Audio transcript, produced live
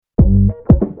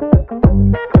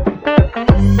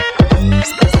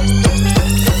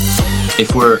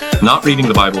If we're not reading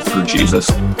the Bible through Jesus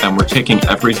and we're taking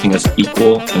everything as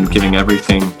equal and giving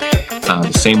everything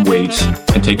the same weight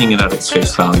and taking it at its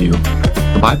face value,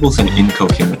 the Bible's an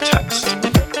incoherent text.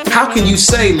 How can you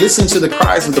say, listen to the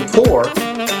cries of the poor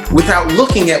without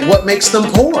looking at what makes them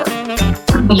poor?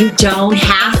 You don't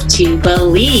have to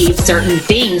believe certain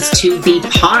things to be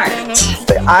part.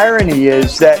 The irony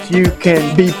is that you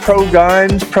can be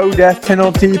pro-guns, pro-death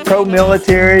penalty,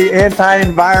 pro-military,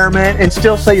 anti-environment, and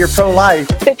still say you're pro-life.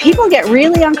 But people get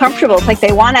really uncomfortable. It's like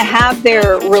they want to have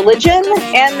their religion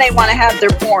and they want to have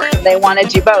their porn. They want to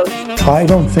do both. I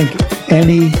don't think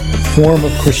any form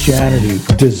of Christianity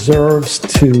deserves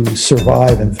to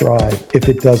survive and thrive if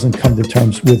it doesn't come to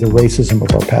terms with the racism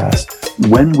of our past.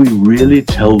 When we really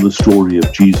tell the story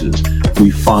of Jesus,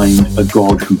 we find a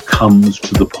God who comes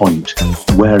to the point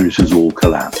where it has all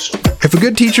collapsed. If a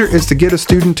good teacher is to get a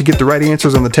student to get the right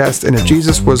answers on the test, and if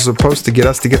Jesus was supposed to get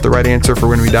us to get the right answer for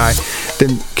when we die,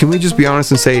 then can we just be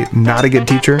honest and say, not a good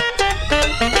teacher?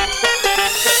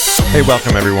 Hey,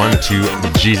 welcome everyone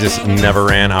to Jesus Never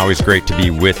Ran. Always great to be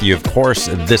with you. Of course,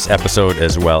 this episode,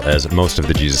 as well as most of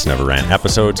the Jesus Never Ran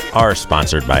episodes, are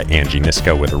sponsored by Angie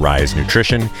Niska with Rise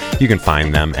Nutrition. You can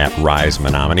find them at Rise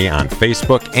Menominee on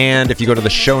Facebook. And if you go to the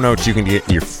show notes, you can get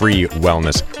your free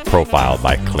wellness profile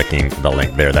by clicking the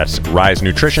link there. That's Rise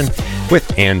Nutrition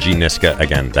with Angie Niska.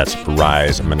 Again, that's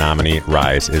Rise Menominee.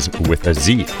 Rise is with a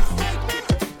Z.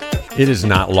 It is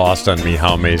not lost on me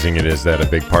how amazing it is that a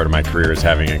big part of my career is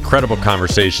having incredible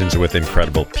conversations with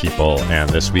incredible people, and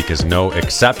this week is no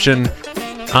exception.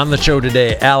 On the show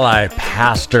today, ally,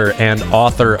 pastor, and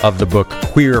author of the book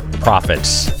Queer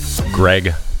Prophets,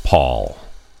 Greg Paul.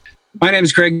 My name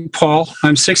is Greg Paul.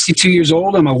 I'm 62 years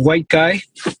old. I'm a white guy.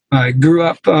 I grew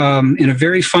up in a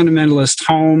very fundamentalist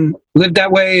home, lived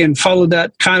that way and followed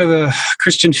that kind of a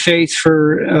Christian faith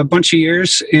for a bunch of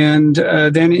years. And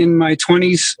then in my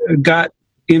 20s, got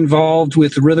involved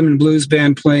with the rhythm and blues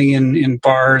band, playing in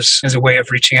bars as a way of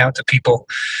reaching out to people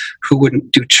who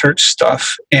wouldn't do church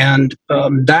stuff. And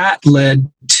that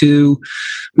led to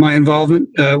my involvement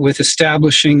with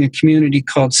establishing a community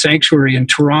called Sanctuary in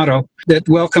Toronto that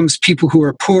welcomes people who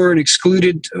are poor and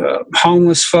excluded,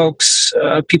 homeless folks,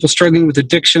 people struggling with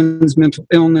addictions, mental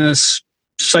illness,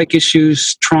 psych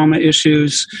issues, trauma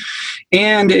issues,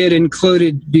 and it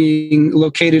included being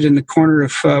located in the corner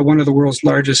of one of the world's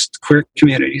largest queer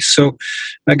communities. So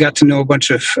I got to know a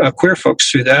bunch of queer folks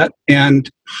through that, and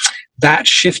that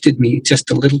shifted me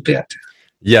just a little bit.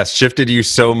 Yes, shifted you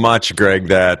so much, Greg,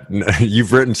 that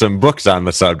you've written some books on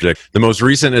the subject. The most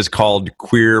recent is called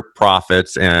Queer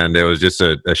Prophets, and it was just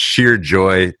a sheer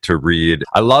joy to read.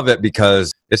 I love it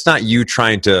because it's not you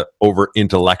trying to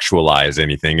over-intellectualize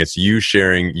anything. It's you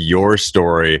sharing your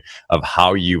story of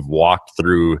how you've walked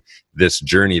through this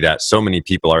journey that so many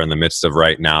people are in the midst of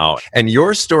right now. And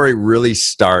your story really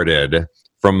started,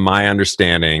 from my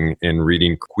understanding in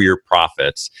reading Queer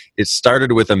Prophets, it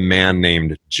started with a man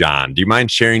named John. Do you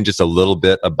mind sharing just a little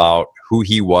bit about who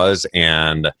he was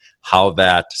and how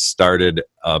that started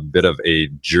a bit of a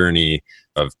journey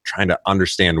of trying to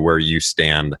understand where you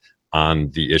stand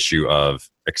on the issue of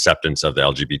acceptance of the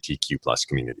LGBTQ plus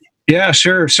community? Yeah,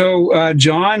 sure. So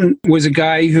John was a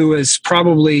guy who was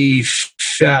probably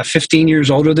 15 years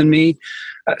older than me.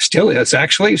 Still is,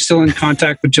 actually. Still in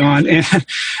contact with John. And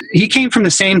he came from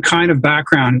the same kind of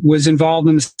background, was involved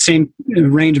in the same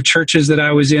range of churches that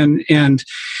I was in. And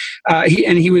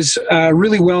he was a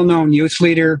really well-known youth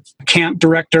leader, camp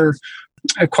director,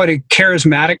 quite a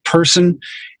charismatic person.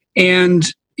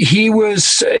 And he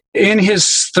was in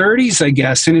his 30s, I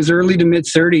guess, in his early to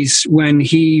mid-30s, when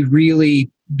he really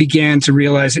began to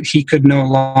realize that he could no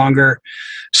longer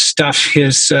stuff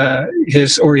his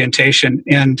orientation.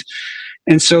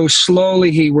 And so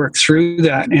slowly he worked through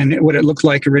that, and what it looked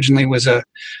like originally was a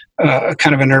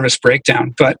kind of a nervous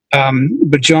breakdown. But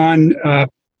John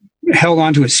held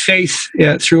on to his faith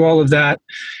through all of that.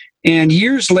 And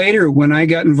years later, when I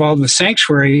got involved with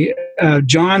Sanctuary,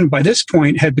 John, by this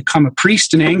point, had become a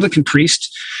priest, an Anglican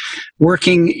priest,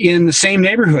 working in the same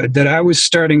neighborhood that I was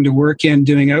starting to work in,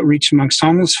 doing outreach amongst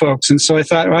homeless folks. And so I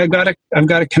thought, well, I've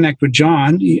got to connect with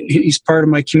John. He's part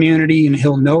of my community, and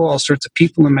he'll know all sorts of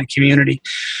people in my community.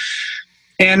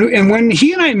 And when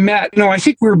he and I met, I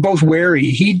think we were both wary.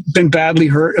 He'd been badly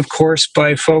hurt, of course,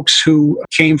 by folks who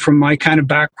came from my kind of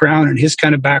background and his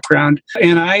kind of background.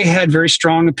 And I had very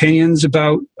strong opinions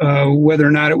about whether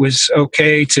or not it was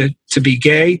okay to be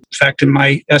gay. In fact, in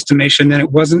my estimation, then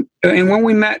it wasn't. And when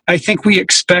we met, I think we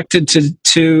expected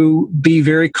to be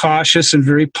very cautious and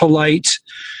very polite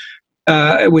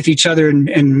with each other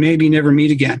and maybe never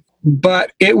meet again.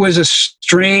 But it was a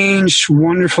strange,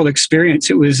 wonderful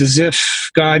experience. It was as if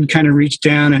God kind of reached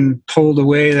down and pulled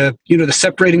away the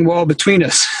separating wall between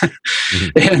us.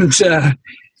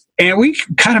 And we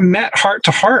kind of met heart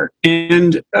to heart.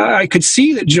 And I could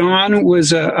see that John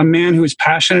was a man who was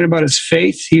passionate about his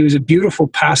faith. He was a beautiful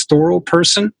pastoral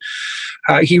person.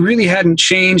 He really hadn't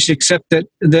changed, except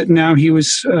that now he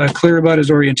was clear about his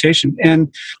orientation.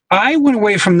 And I went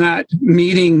away from that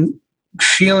meeting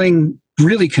feeling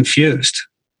really confused,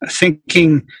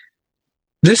 thinking,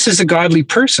 this is a godly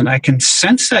person. I can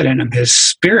sense that in him. His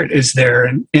spirit is there,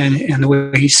 and the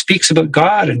way he speaks about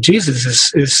God and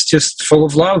Jesus is just full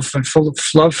of love and full of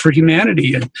love for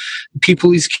humanity and people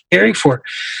he's caring for.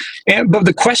 But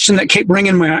the question that kept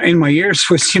ringing in my ears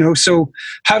was, so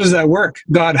how does that work?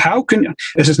 God, how can,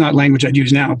 this is not language I'd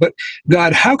use now, but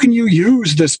God, how can you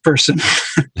use this person?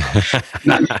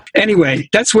 Anyway,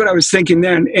 that's what I was thinking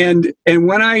then. And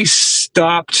when I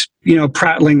stopped,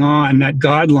 prattling on at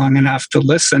God long enough to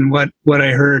listen, what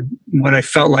I heard, what I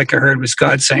felt like I heard was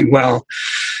God saying, well,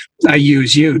 I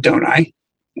use you, don't I?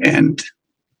 And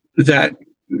that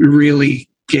really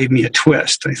gave me a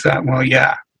twist. I thought, well,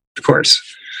 yeah, of course.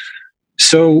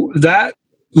 So that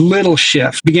little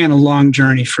shift began a long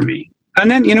journey for me. And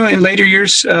then, in later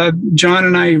years, John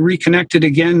and I reconnected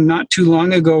again not too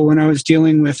long ago when I was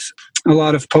dealing with a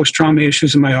lot of post-trauma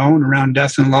issues of my own around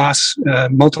death and loss,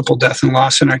 multiple death and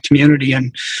loss in our community.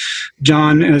 And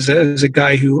John, as a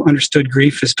guy who understood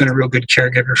grief, has been a real good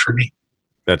caregiver for me.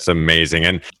 That's amazing.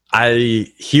 And I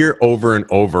hear over and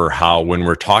over how when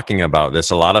we're talking about this,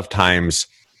 a lot of times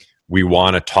we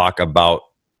want to talk about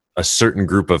a certain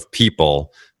group of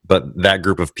people, but that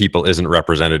group of people isn't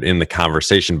represented in the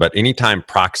conversation. But anytime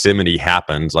proximity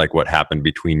happens, like what happened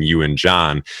between you and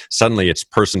John, suddenly it's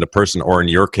person to person, or in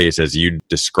your case, as you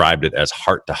described it, as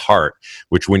heart to heart,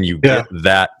 which when you get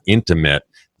that intimate,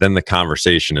 then the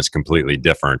conversation is completely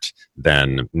different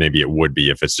than maybe it would be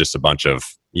if it's just a bunch of,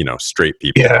 straight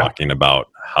people talking about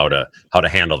how to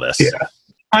handle this. Yeah.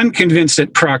 I'm convinced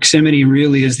that proximity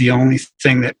really is the only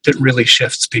thing that really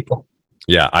shifts people.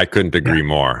 Yeah, I couldn't agree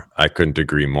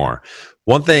more.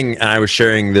 One thing, and I was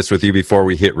sharing this with you before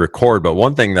we hit record, but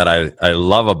one thing that I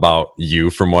love about you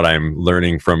from what I'm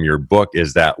learning from your book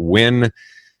is that when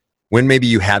maybe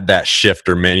you had that shift,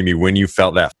 or maybe when you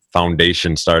felt that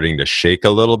foundation starting to shake a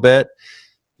little bit,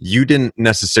 you didn't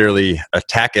necessarily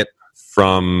attack it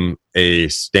from a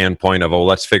standpoint of,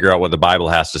 let's figure out what the Bible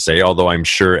has to say. Although I'm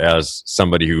sure as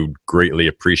somebody who greatly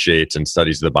appreciates and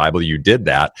studies the Bible, you did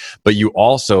that, but you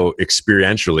also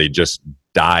experientially just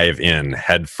dive in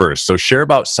head first. So share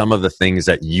about some of the things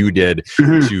that you did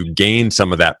to gain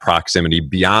some of that proximity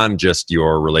beyond just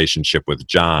your relationship with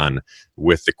John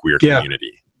with the queer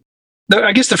community.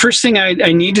 I guess the first thing I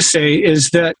need to say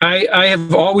is that I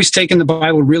have always taken the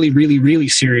Bible really, really, really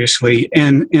seriously.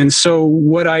 And so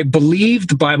what I believed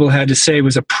the Bible had to say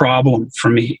was a problem for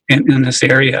me in this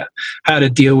area, how to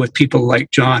deal with people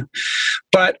like John.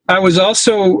 But I was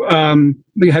also,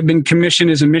 had been commissioned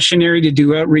as a missionary to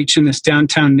do outreach in this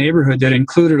downtown neighborhood that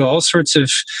included all sorts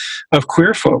of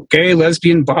queer folk, gay,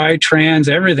 lesbian, bi, trans,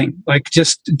 everything, like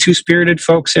just two-spirited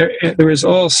folks. There was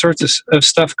all sorts of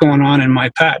stuff going on in my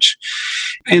patch.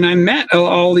 And I met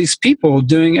all these people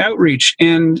doing outreach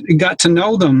and got to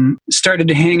know them, started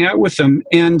to hang out with them.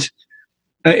 And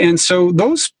so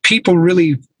those people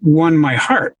really won my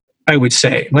heart, I would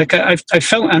say. Like I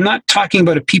felt, I'm not talking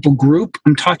about a people group,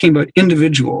 I'm talking about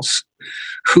individuals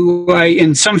who I,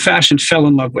 in some fashion, fell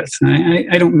in love with.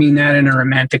 And I don't mean that in a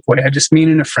romantic way, I just mean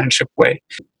in a friendship way.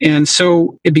 And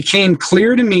so it became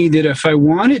clear to me that if I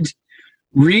wanted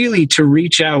really to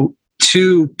reach out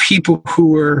to people who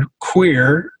were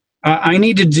queer, I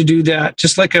needed to do that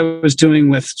just like I was doing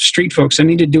with street folks. I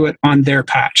needed to do it on their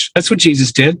patch. That's what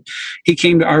Jesus did. He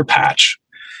came to our patch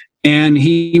and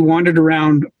he wandered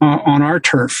around on our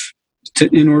turf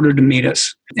in order to meet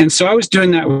us. And so I was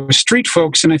doing that with street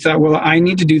folks, and I thought, well, I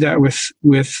need to do that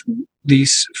with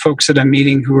these folks that I'm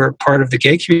meeting who are part of the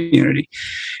gay community.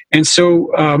 And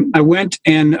so I went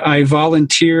and I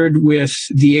volunteered with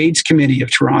the AIDS Committee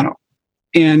of Toronto.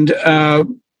 And, I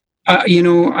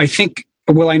think,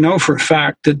 I know for a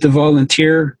fact that the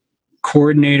volunteer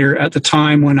coordinator at the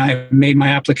time when I made my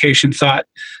application thought,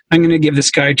 I'm going to give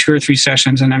this guy 2 or 3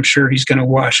 sessions and I'm sure he's going to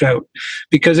wash out.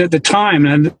 Because at the time,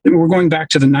 and we're going back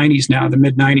to the 90s now, the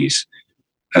mid-90s,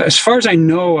 as far as I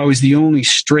know, I was the only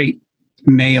straight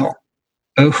male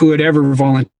who had ever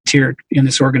volunteered in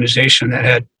this organization that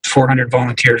had 400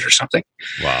 volunteers or something.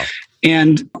 Wow.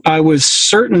 And I was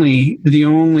certainly the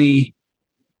only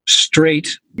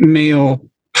straight male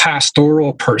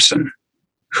pastoral person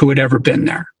who had ever been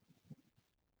there.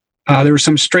 There were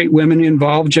some straight women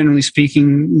involved. Generally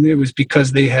speaking, it was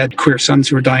because they had queer sons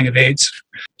who were dying of AIDS.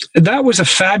 That was a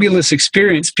fabulous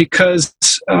experience because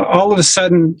all of a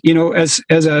sudden, as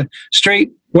a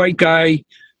straight white guy,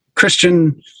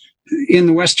 Christian in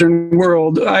the Western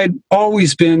world, I'd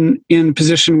always been in a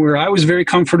position where I was very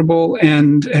comfortable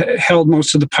and held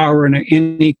most of the power in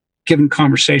any given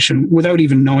conversation without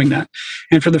even knowing that.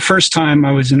 And for the first time,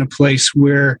 I was in a place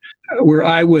where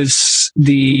I was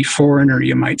the foreigner,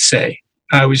 you might say.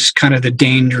 I was kind of the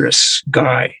dangerous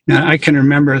guy. Now, I can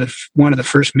remember one of the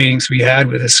first meetings we had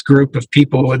with this group of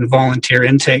people in volunteer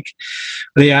intake.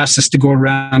 They asked us to go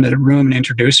around in a room and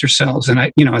introduce ourselves. And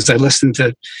I, as I listened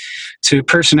to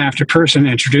person after person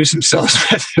introduce themselves,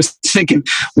 I was thinking,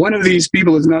 one of these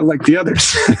people is not like the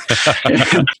others.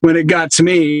 When it got to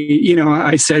me,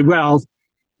 I said, well,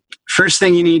 first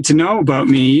thing you need to know about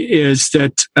me is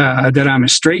that I'm a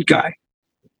straight guy.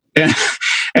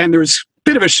 And there was a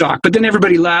bit of a shock, but then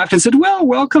everybody laughed and said, well,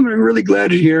 welcome. I'm really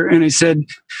glad you're here. And I said,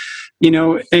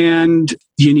 and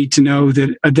you need to know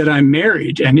that I'm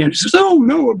married. And he says, oh,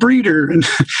 no, a breeder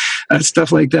and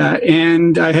stuff like that.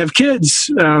 And I have kids.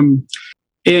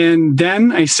 And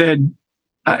then I said,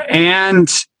 and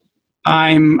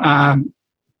I'm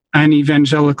an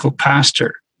evangelical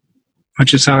pastor,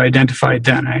 which is how I identified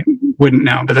then. I wouldn't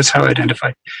now, but that's how I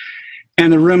identified.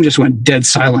 And the room just went dead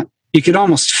silent. You could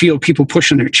almost feel people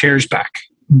pushing their chairs back.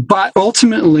 But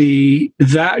ultimately,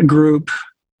 that group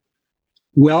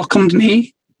welcomed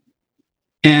me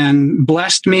and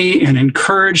blessed me and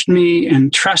encouraged me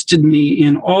and trusted me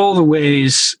in all the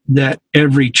ways that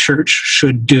every church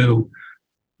should do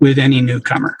with any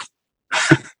newcomer.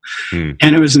 And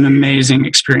it was an amazing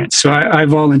experience. So I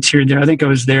volunteered there. I think I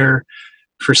was there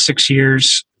for 6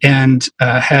 years and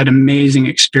had amazing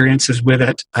experiences with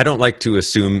it. I don't like to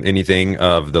assume anything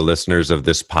of the listeners of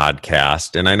this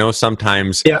podcast. And I know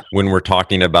sometimes when we're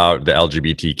talking about the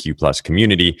LGBTQ plus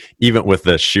community, even with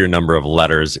the sheer number of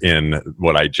letters in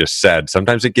what I just said,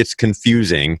 sometimes it gets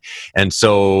confusing. And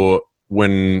so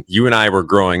when you and I were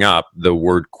growing up, the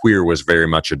word queer was very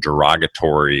much a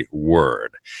derogatory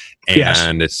word.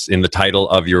 And it's in the title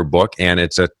of your book, and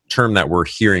it's a term that we're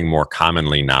hearing more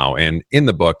commonly now. And in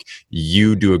the book,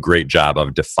 you do a great job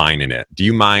of defining it. Do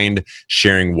you mind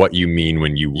sharing what you mean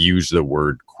when you use the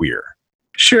word queer?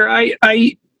 Sure.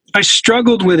 I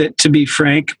struggled with it, to be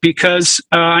frank, because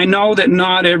I know that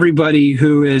not everybody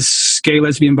who is gay,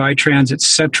 lesbian, bi, trans,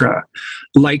 etc.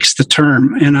 likes the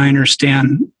term, and I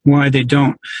understand why they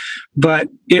don't. But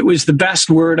it was the best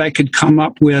word I could come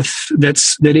up with that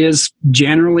is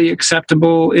generally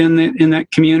acceptable in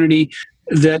that community,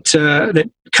 that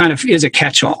kind of is a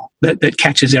catch-all, that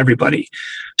catches everybody.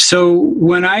 So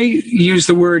when I use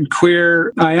the word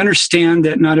queer, I understand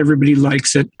that not everybody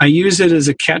likes it. I use it as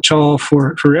a catch-all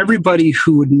for everybody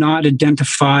who would not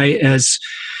identify as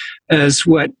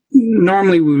what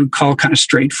normally we would call kind of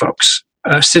straight folks,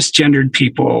 cisgendered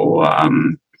people,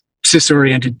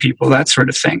 cis-oriented people, that sort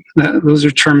of thing. Those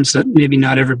are terms that maybe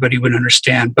not everybody would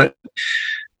understand, but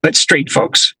straight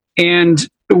folks. And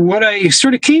what I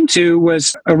sort of came to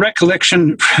was a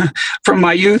recollection from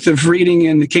my youth of reading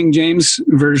in the King James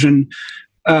Version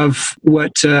of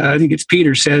what I think it's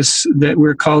Peter says, that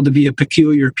we're called to be a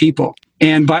peculiar people.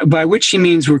 And by which he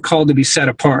means we're called to be set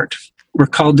apart. We're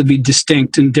called to be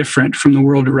distinct and different from the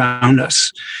world around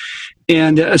us.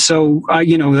 And so,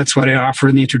 that's what I offer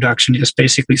in the introduction, just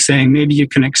basically saying maybe you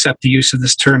can accept the use of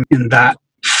this term in that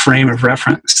frame of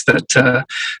reference, that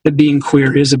being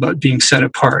queer is about being set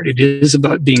apart. It is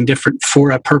about being different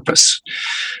for a purpose.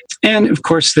 And of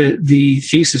course, the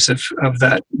thesis of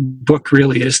that book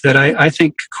really is that I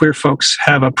think queer folks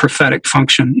have a prophetic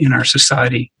function in our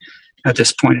society at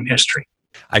this point in history.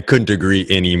 I couldn't agree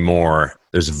any more.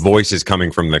 There's voices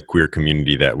coming from the queer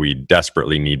community that we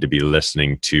desperately need to be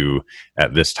listening to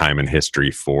at this time in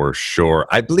history, for sure.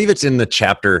 I believe it's in the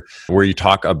chapter where you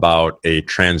talk about a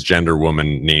transgender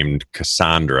woman named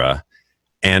Cassandra.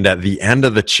 And at the end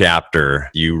of the chapter,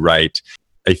 you write,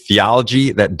 a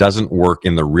theology that doesn't work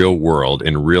in the real world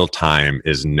in real time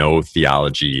is no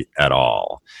theology at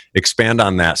all. Expand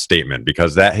on that statement,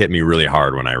 because that hit me really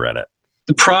hard when I read it.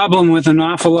 The problem with an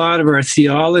awful lot of our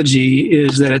theology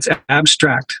is that it's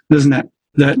abstract, doesn't it?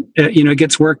 That it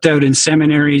gets worked out in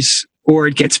seminaries, or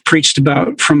it gets preached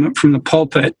about from the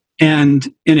pulpit, and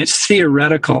it's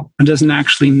theoretical. It doesn't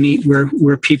actually meet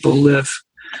where people live.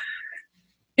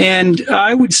 And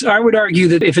I would argue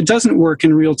that if it doesn't work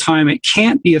in real time, it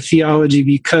can't be a theology,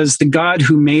 because the God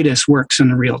who made us works in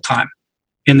the real time,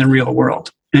 in the real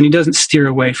world, and he doesn't steer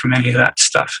away from any of that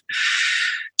stuff.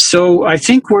 So I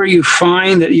think where you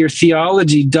find that your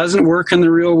theology doesn't work in the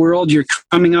real world, you're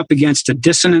coming up against a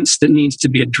dissonance that needs to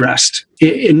be addressed.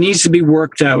 It needs to be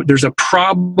worked out. There's a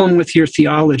problem with your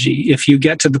theology if you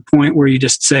get to the point where you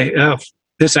just say, oh,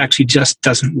 this actually just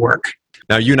doesn't work.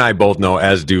 Now, you and I both know,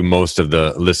 as do most of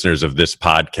the listeners of this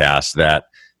podcast, that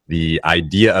the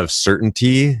idea of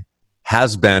certainty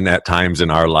has been at times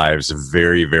in our lives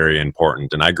very, very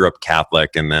important. And I grew up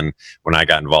Catholic, and then when I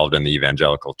got involved in the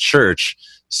evangelical church,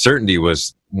 certainty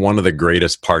was one of the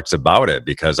greatest parts about it,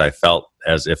 because I felt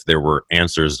as if there were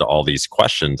answers to all these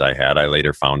questions I had. I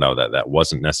later found out that that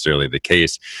wasn't necessarily the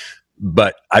case.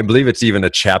 But I believe it's even a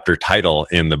chapter title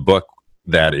in the book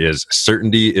that is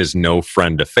 "Certainty is no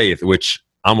friend to faith," which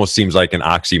almost seems like an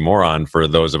oxymoron for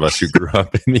those of us who grew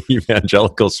up in the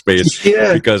evangelical space.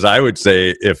 Yeah. Because I would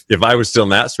say, if I was still in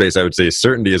that space, I would say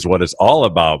certainty is what it's all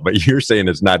about. But you're saying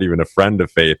it's not even a friend of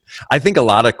faith. I think a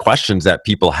lot of questions that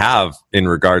people have in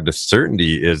regard to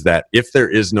certainty is that if there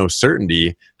is no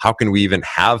certainty, how can we even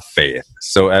have faith?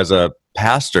 So as a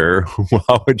pastor,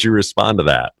 how would you respond to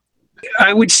that?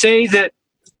 I would say that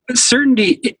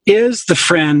certainty is the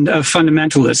friend of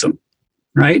fundamentalism.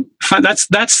 Right?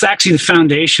 That's actually the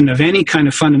foundation of any kind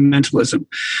of fundamentalism,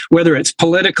 whether it's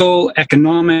political,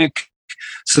 economic,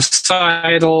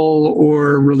 societal,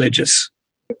 or religious.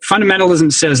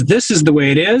 Fundamentalism says this is the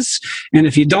way it is, and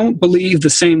if you don't believe the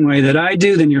same way that I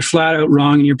do, then you're flat out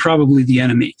wrong and you're probably the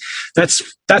enemy. That's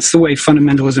the way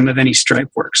fundamentalism of any stripe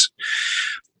works.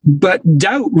 But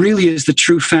doubt really is the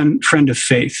true friend of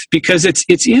faith, because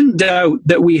it's in doubt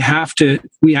that we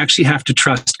actually have to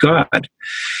trust God.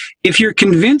 If you're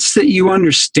convinced that you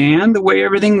understand the way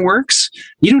everything works,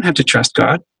 you don't have to trust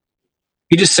God.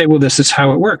 You just say, well, this is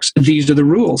how it works. These are the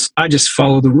rules. I just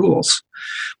follow the rules.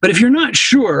 But if you're not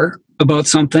sure about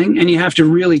something and you have to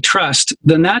really trust,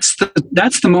 then that's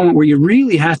the moment where you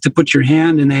really have to put your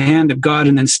hand in the hand of God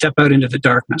and then step out into the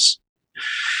darkness.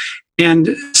 And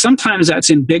sometimes that's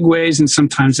in big ways and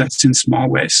sometimes that's in small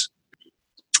ways.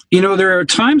 There are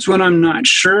times when I'm not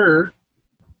sure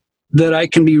that I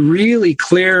can be really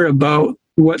clear about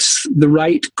what's the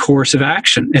right course of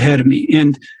action ahead of me.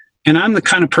 And I'm the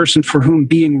kind of person for whom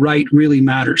being right really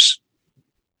matters.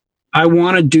 I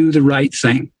want to do the right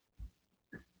thing.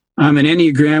 I'm an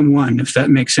Enneagram 1, if that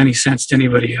makes any sense to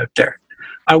anybody out there.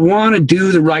 I want to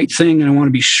do the right thing and I want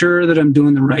to be sure that I'm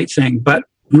doing the right thing. But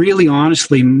really,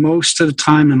 honestly, most of the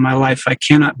time in my life, I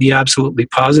cannot be absolutely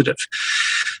positive.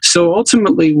 So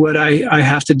ultimately, what I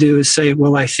have to do is say,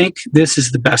 well, I think this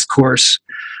is the best course.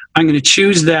 I'm going to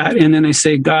choose that. And then I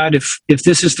say, God, if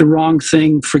this is the wrong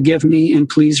thing, forgive me and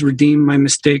please redeem my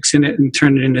mistakes in it and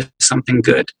turn it into something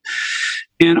good.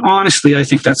 And honestly, I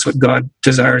think that's what God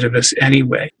desires of us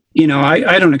anyway.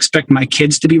 I don't expect my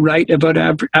kids to be right about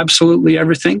absolutely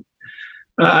everything.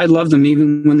 I love them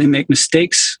even when they make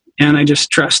mistakes. And I just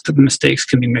trust that the mistakes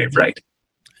can be made right.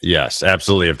 Yes,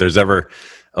 absolutely. If there's ever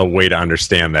a way to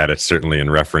understand that, it's certainly in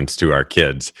reference to our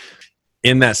kids.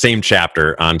 In that same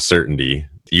chapter on certainty,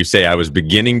 you say, I was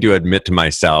beginning to admit to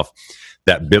myself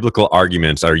that biblical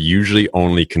arguments are usually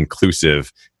only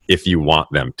conclusive if you want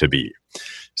them to be.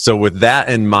 So with that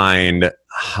in mind,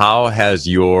 how has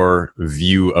your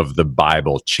view of the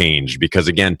Bible changed? Because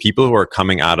again, people who are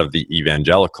coming out of the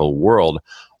evangelical world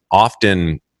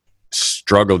often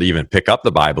struggle to even pick up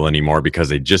the Bible anymore because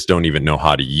they just don't even know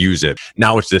how to use it.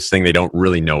 Now it's this thing they don't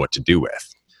really know what to do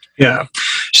with. Yeah.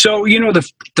 So,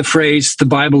 the phrase, the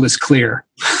Bible is clear.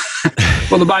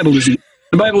 Well, the Bible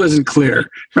isn't clear.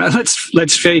 Right?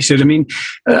 Let's face it. I mean,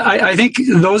 I think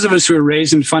those of us who are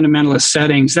raised in fundamentalist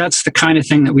settings, that's the kind of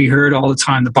thing that we heard all the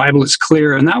time. The Bible is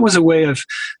clear. And that was a way of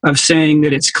saying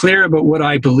that it's clear about what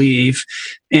I believe.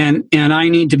 And I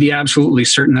need to be absolutely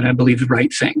certain that I believe the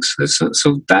right things.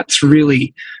 So that's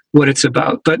really what it's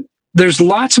about. But there's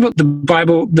lots about the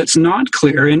Bible that's not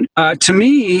clear. And to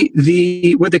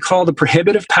me, what they call the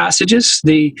prohibitive passages,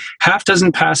 the half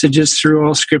dozen passages through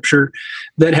all Scripture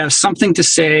that have something to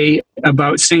say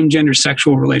about same-gender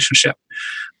sexual relationship,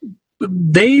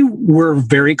 they were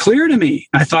very clear to me.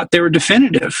 I thought they were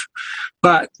definitive.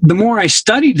 But the more I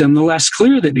studied them, the less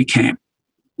clear they became.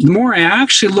 The more I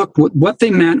actually looked at what they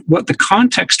meant, what the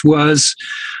context was,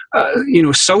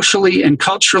 socially and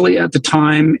culturally at the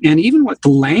time, and even what the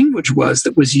language was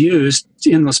that was used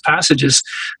in those passages,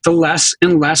 the less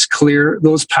and less clear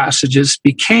those passages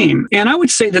became. And I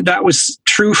would say that was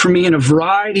true for me in a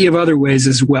variety of other ways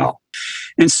as well.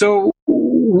 And so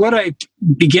what I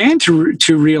began to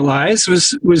realize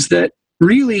was that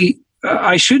really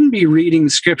I shouldn't be reading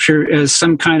Scripture as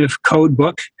some kind of code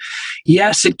book.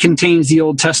 Yes, it contains the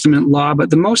Old Testament law,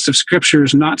 but the most of Scripture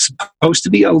is not supposed to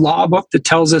be a law book that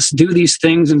tells us do these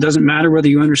things and doesn't matter whether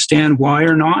you understand why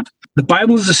or not. The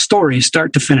Bible is a story,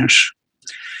 start to finish.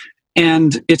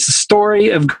 And it's a story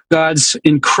of God's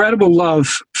incredible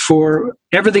love for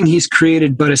everything he's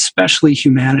created, but especially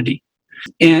humanity.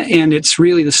 And it's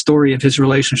really the story of his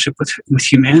relationship with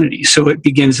humanity. So it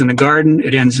begins in the garden,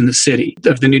 it ends in the city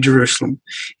of the New Jerusalem.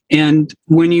 And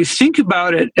when you think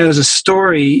about it as a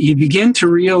story, you begin to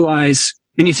realize,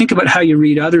 and you think about how you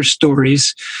read other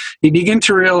stories, you begin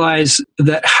to realize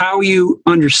that how you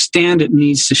understand it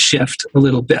needs to shift a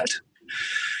little bit.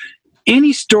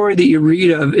 Any story that you read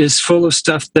of is full of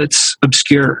stuff that's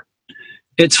obscure.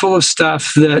 It's full of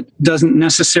stuff that doesn't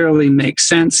necessarily make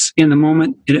sense in the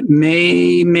moment. It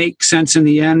may make sense in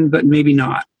the end, but maybe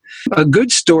not. A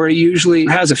good story usually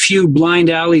has a few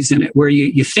blind alleys in it where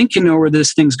you think you know where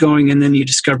this thing's going, and then you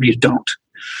discover you don't.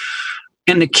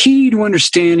 And the key to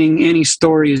understanding any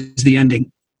story is the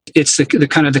ending. It's the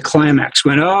kind of the climax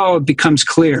when, it becomes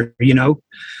clear,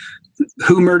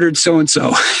 who murdered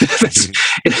so-and-so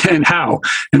and how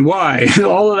and why.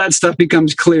 All of that stuff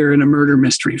becomes clear in a murder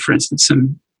mystery, for instance.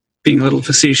 I'm being a little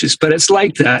facetious, but it's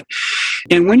like that.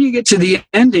 And when you get to the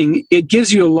ending, it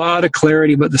gives you a lot of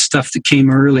clarity about the stuff that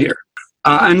came earlier.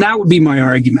 And that would be my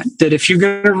argument, that if you're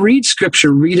going to read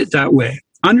Scripture, read it that way.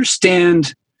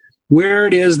 Understand where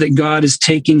it is that God is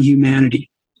taking humanity.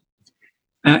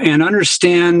 And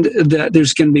understand that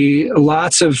there's going to be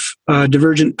lots of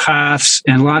divergent paths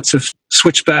and lots of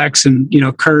switchbacks and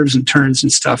curves and turns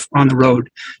and stuff on the road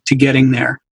to getting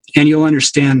there. And you'll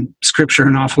understand Scripture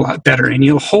an awful lot better, and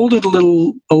you'll hold it a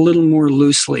little more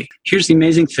loosely. Here's the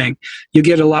amazing thing: you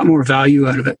get a lot more value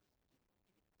out of it.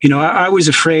 I was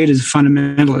afraid as a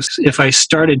fundamentalist, if I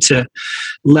started to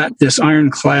let this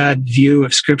ironclad view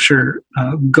of Scripture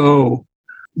go,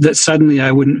 that suddenly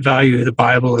I wouldn't value the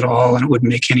Bible at all and it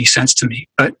wouldn't make any sense to me.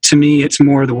 But to me, it's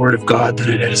more the Word of God than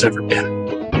it has ever been.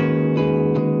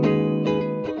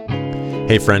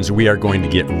 Hey friends, we are going to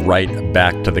get right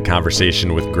back to the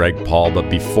conversation with Greg Paul, but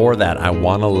before that, I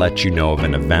want to let you know of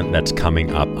an event that's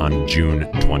coming up on June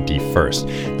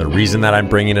 21st. The reason that I'm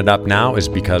bringing it up now is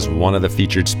because one of the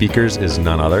featured speakers is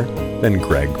none other than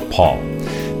Greg Paul.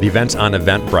 The event's on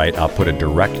Eventbrite. I'll put a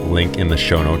direct link in the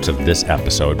show notes of this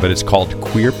episode, but it's called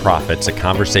Queer Prophets, a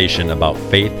conversation about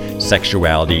faith,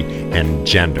 sexuality, and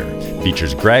gender.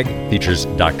 Features Greg, features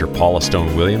Dr. Paula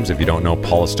Stone Williams. If you don't know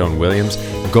Paula Stone Williams,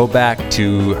 go back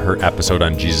to her episode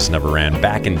on Jesus Never Ran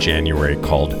back in January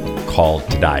called Called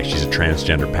to Die. She's a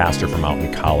transgender pastor from out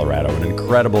in Colorado, an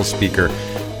incredible speaker,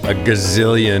 a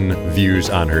gazillion views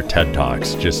on her TED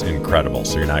Talks, just incredible.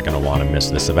 So you're not going to want to miss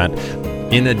this event.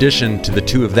 In addition to the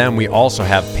two of them, we also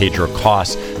have Pedro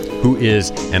Cos, who is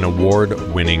an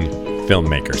award-winning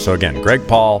filmmaker. So again, Greg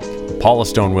Paul, Paula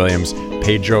Stone Williams,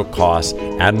 Pedro Cos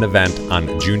at an event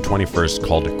on June 21st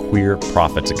called Queer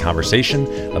Prophets, a conversation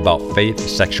about faith,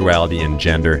 sexuality, and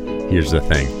gender. Here's the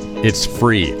thing. It's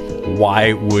free.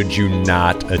 Why would you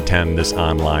not attend this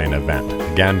online event?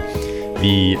 Again,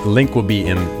 the link will be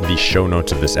in the show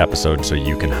notes of this episode so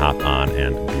you can hop on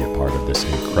and be a part of this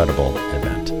incredible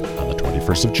event on the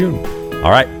 21st of June. All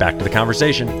right, back to the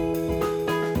conversation.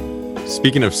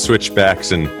 Speaking of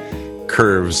switchbacks and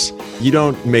curves, you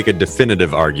don't make a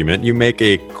definitive argument. You make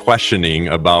a questioning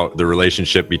about the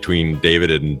relationship between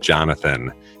David and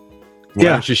Jonathan. Why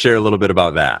don't you share a little bit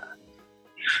about that?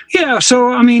 Yeah,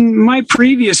 so, my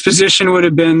previous position would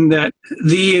have been that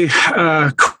the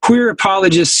queer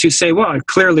apologists who say, well,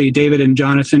 clearly David and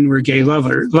Jonathan were gay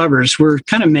lovers were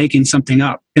kind of making something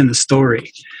up in the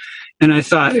story. And I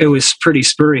thought it was pretty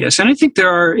spurious. And I think there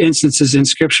are instances in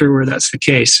Scripture where that's the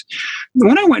case.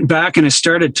 When I went back and I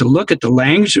started to look at the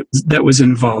language that was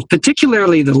involved,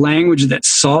 particularly the language that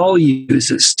Saul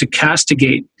uses to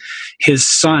castigate his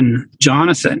son,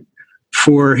 Jonathan,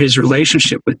 for his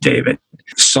relationship with David,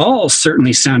 Saul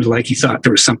certainly sounded like he thought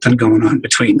there was something going on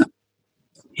between them.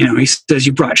 He says,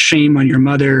 you brought shame on your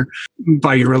mother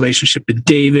by your relationship with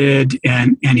David,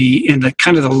 and the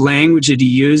kind of the language that he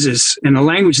uses, and the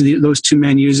language that those two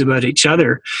men use about each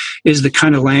other is the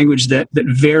kind of language that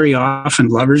very often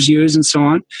lovers use and so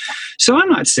on. So I'm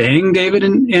not saying David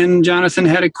and Jonathan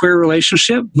had a queer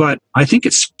relationship, but I think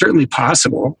it's certainly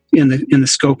possible in the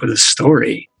scope of the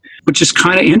story, which is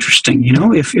kind of interesting.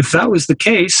 If that was the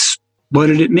case, what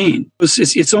did it mean?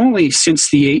 It's only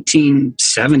since the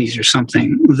 1870s or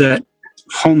something that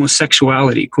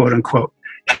homosexuality, quote unquote,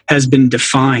 has been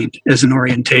defined as an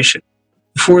orientation.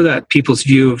 Before that, people's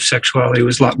view of sexuality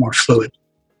was a lot more fluid.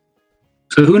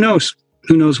 So who knows?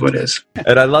 who knows what is?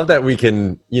 And I love that we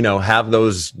can, have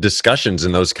those discussions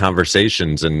and those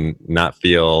conversations and not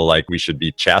feel like we should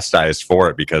be chastised for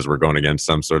it because we're going against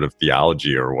some sort of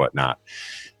theology or whatnot.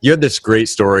 You had this great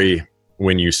story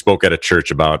when you spoke at a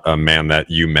church about a man that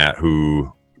you met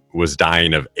who was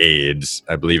dying of AIDS.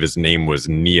 I believe his name was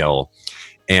Neil.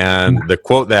 And the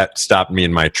quote that stopped me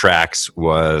in my tracks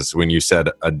was when you said,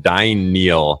 "A dying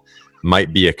Neil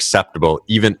might be acceptable,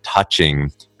 even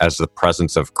touching, as the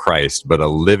presence of Christ, but a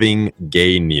living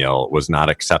gay Neil was not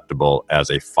acceptable as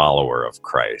a follower of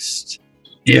Christ."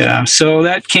 Yeah, so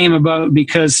that came about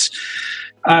because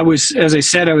as I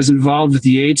said, I was involved with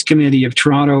the AIDS Committee of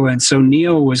Toronto, and so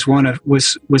Neil was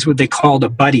was what they called a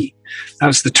buddy. That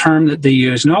was the term that they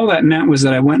used. And all that meant was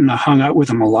that I went and hung out with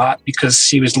him a lot because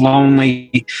he was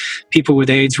lonely. People with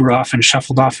AIDS were often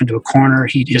shuffled off into a corner.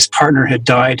 His partner had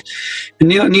died. And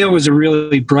Neil was a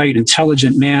really bright,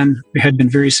 intelligent man who had been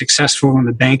very successful in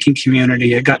the banking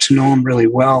community. I got to know him really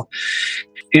well.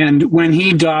 And when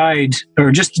he died, or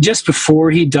just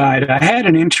before he died, I had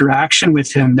an interaction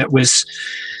with him that was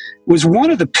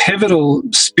one of the pivotal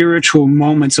spiritual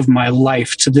moments of my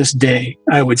life to this day,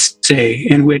 I would say,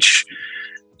 in which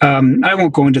I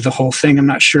won't go into the whole thing. I'm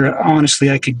not sure, honestly,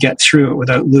 I could get through it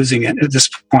without losing it at this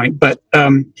point. But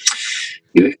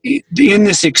in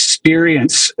this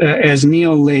experience, as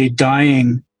Neil lay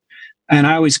dying, and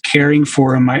I was caring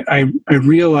for him, I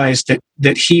realized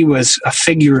that he was a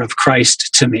figure of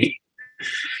Christ to me.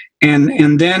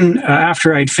 And then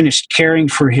after I'd finished caring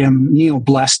for him, Neil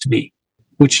blessed me,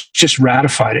 which just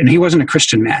ratified it. And he wasn't a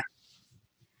Christian man,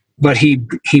 but he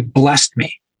blessed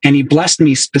me. And he blessed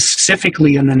me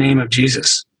specifically in the name of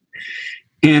Jesus.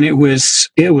 And it was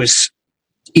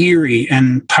eerie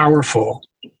and powerful.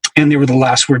 And they were the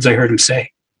last words I heard him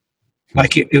say.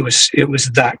 Like it was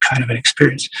that kind of an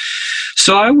experience.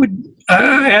 So I would,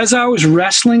 as I was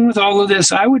wrestling with all of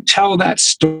this, I would tell that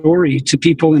story to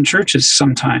people in churches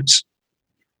sometimes.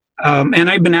 And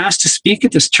I'd been asked to speak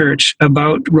at this church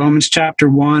about Romans chapter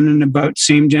 1 and about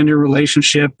same-gender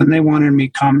relationship, and they wanted me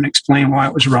to come and explain why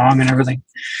it was wrong and everything.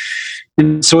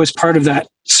 And so as part of that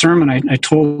sermon, I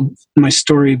told my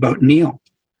story about Neil.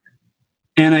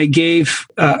 And I gave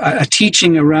a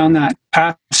teaching around that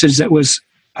passage that was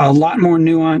a lot more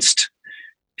nuanced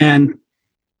and,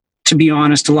 to be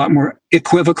honest, a lot more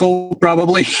equivocal,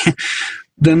 probably,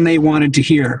 than they wanted to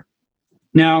hear.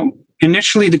 Now,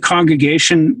 initially, the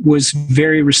congregation was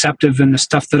very receptive, and the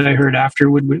stuff that I heard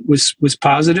afterward was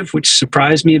positive, which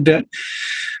surprised me a bit.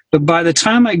 But by the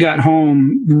time I got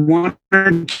home, one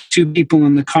or two people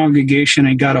in the congregation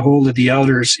had got a hold of the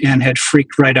elders and had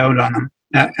freaked right out on them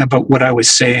about what I was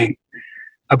saying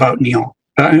about Neil.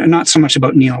 Not so much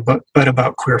about Neil, but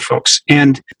about queer folks.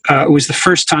 And it was the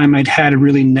first time I'd had a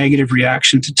really negative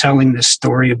reaction to telling this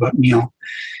story about Neil.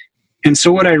 And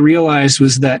so what I realized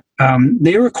was that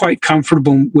they were quite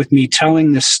comfortable with me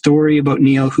telling this story about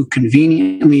Neil, who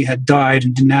conveniently had died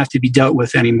and didn't have to be dealt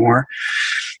with anymore,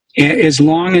 as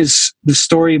long as the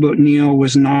story about Neil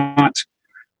was not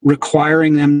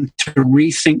requiring them to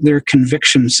rethink their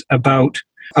convictions about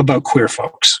queer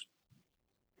folks.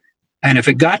 And if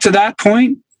it got to that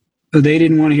point, they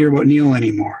didn't want to hear about Neil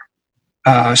anymore.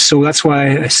 So that's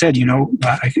why I said,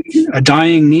 a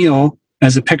dying Neil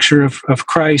as a picture of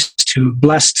Christ who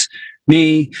blessed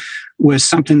me was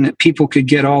something that people could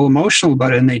get all emotional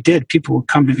about it, and they did. People would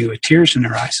come to me with tears in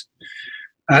their eyes.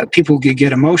 People could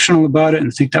get emotional about it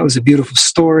and think that was a beautiful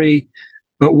story.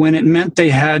 But when it meant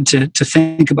they had to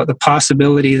think about the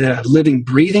possibility that a living,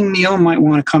 breathing Neil might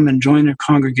want to come and join their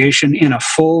congregation in a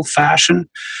full fashion,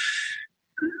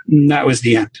 that was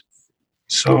the end.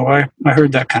 So I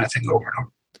heard that kind of thing over and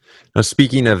over. Now,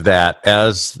 speaking of that,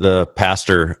 as the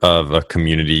pastor of a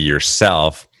community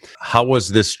yourself, how was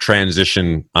this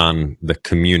transition on the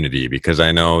community? Because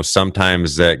I know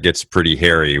sometimes that gets pretty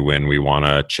hairy when we want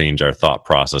to change our thought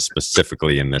process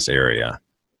specifically in this area.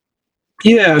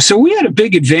 Yeah, so we had a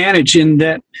big advantage in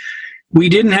that we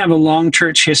didn't have a long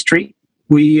church history.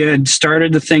 We had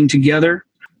started the thing together.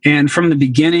 And from the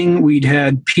beginning, we'd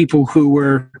had people who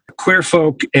were queer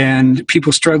folk and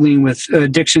people struggling with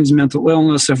addictions, mental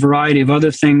illness, a variety of other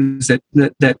things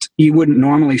that you wouldn't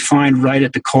normally find right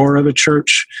at the core of a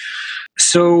church.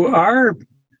 So our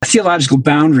theological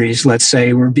boundaries, let's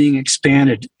say, were being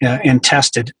expanded and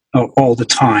tested all the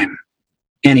time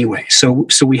anyway. So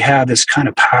we had this kind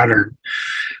of pattern.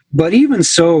 But even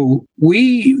so,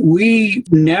 we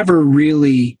never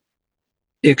really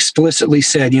explicitly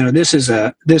said, this is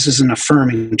an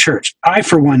affirming church. I,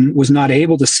 for one, was not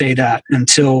able to say that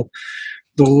until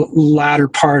the latter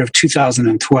part of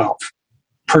 2012.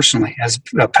 personally, as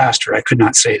a pastor, I could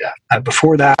not say that.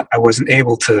 Before that, I wasn't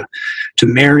able to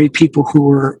marry people who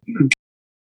were,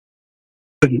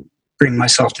 couldn't bring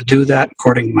myself to do that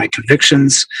according to my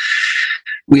convictions.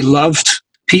 We loved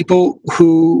people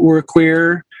who were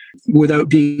queer without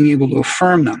being able to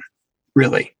affirm them,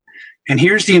 really. And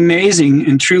here's the amazing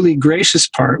and truly gracious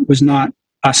part, was not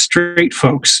us straight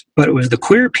folks, but it was the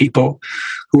queer people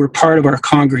who were part of our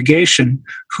congregation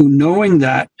who, knowing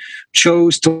that,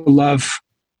 chose to love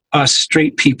us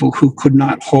straight people who could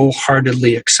not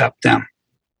wholeheartedly accept them.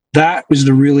 That was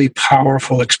the really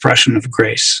powerful expression of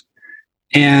grace.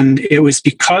 And it was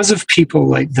because of people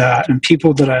like that and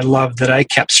people that I loved that I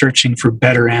kept searching for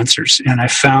better answers. And I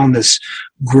found this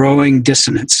growing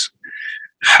dissonance.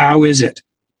 How is it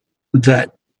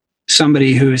that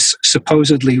somebody who is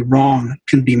supposedly wrong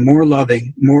can be more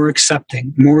loving, more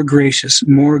accepting, more gracious,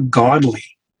 more godly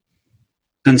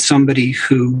than somebody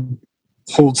who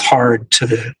holds hard to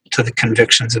the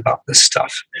convictions about this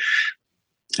stuff?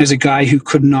 As a guy who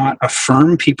could not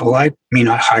affirm people, I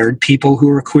hired people who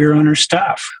were queer on our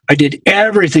staff. I did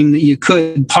everything that you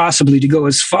could possibly to go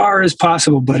as far as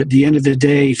possible, but at the end of the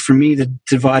day, for me, the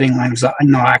dividing line was,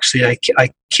 no, actually, I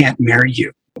can't marry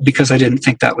you, because I didn't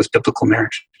think that was biblical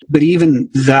marriage. But even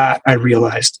that, I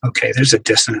realized, okay, there's a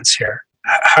dissonance here.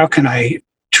 How can I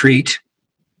treat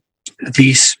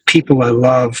these people I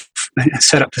love and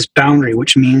set up this boundary,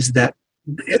 which means that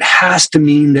it has to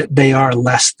mean that they are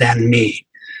less than me,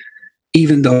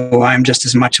 even though I'm just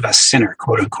as much of a sinner,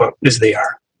 quote unquote, as they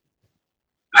are?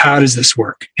 How does this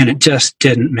work? And it just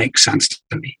didn't make sense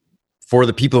to me. For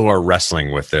the people who are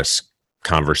wrestling with this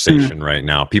conversation right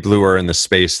now, people who are in the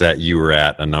space that you were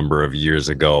at a number of years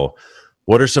ago,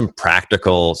 what are some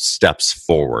practical steps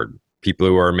forward? People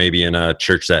who are maybe in a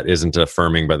church that isn't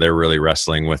affirming, but they're really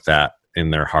wrestling with that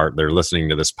in their heart. They're listening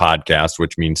to this podcast,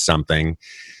 which means something.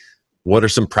 What are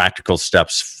some practical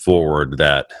steps forward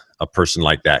that a person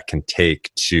like that can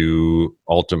take to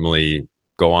ultimately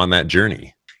go on that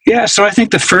journey? Yeah, so I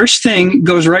think the first thing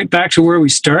goes right back to where we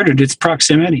started. It's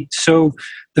proximity. So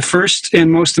the first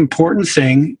and most important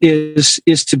thing is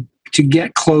to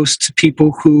get close to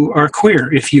people who are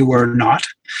queer, if you are not,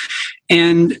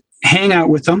 and hang out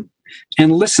with them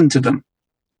and listen to them.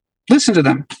 Listen to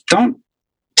them. Don't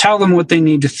tell them what they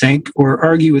need to think or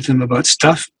argue with them about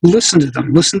stuff. Listen to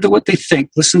them. Listen to what they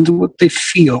think. Listen to what they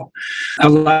feel.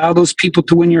 Allow those people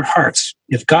to win your hearts.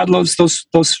 If God loves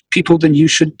those people, then you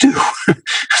should too.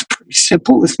 It's pretty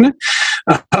simple, isn't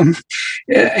it?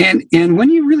 And when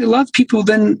you really love people,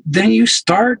 then you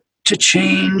start to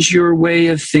change your way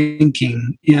of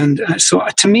thinking. And so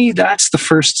to me, that's the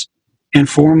first and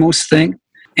foremost thing.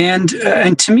 And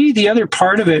to me, the other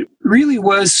part of it really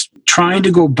was trying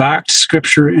to go back to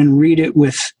Scripture and read it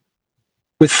with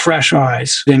fresh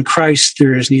eyes. In Christ,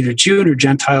 there is neither Jew nor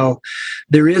Gentile.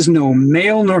 There is no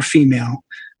male nor female.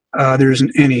 There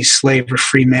isn't any slave or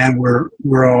free man.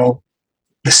 We're all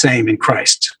the same in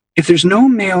Christ. If there's no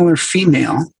male or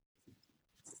female,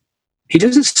 he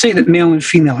doesn't say that male and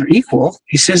female are equal.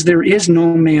 He says there is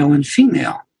no male and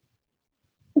female.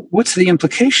 What's the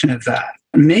implication of that?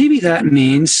 Maybe that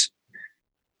means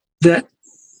that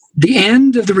the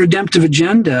end of the redemptive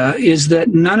agenda is that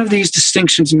none of these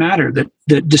distinctions matter,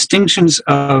 that distinctions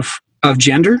of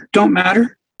gender don't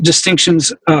matter,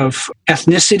 distinctions of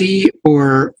ethnicity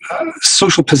or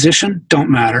social position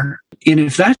don't matter. And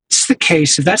if that's the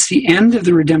case, if that's the end of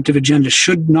the redemptive agenda,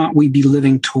 should not we be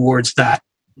living towards that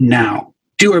now?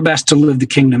 Do our best to live the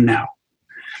kingdom now,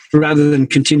 rather than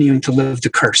continuing to live the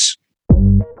curse.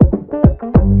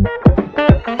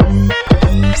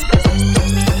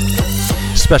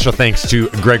 Special thanks to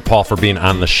Greg Paul for being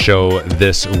on the show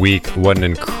this week. What an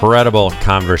incredible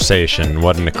conversation.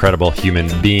 What an incredible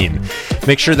human being.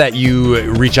 Make sure that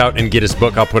you reach out and get his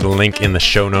book. I'll put a link in the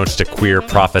show notes to Queer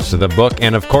Prophets of the book.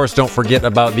 And of course, don't forget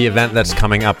about the event that's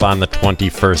coming up on the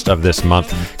 21st of this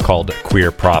month called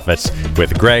Queer Prophets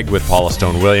with Greg, with Paula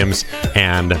Stone Williams,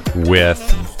 and with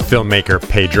filmmaker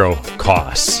Pedro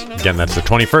Cos. Again, that's the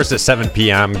 21st at 7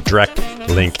 p.m. Direct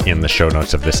link in the show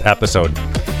notes of this episode.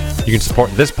 You can support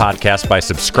this podcast by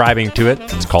subscribing to it.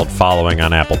 It's called Following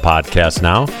on Apple Podcasts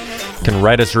now. You can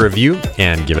write us a review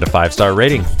and give it a 5-star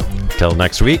rating. Until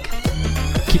next week,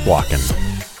 keep walking.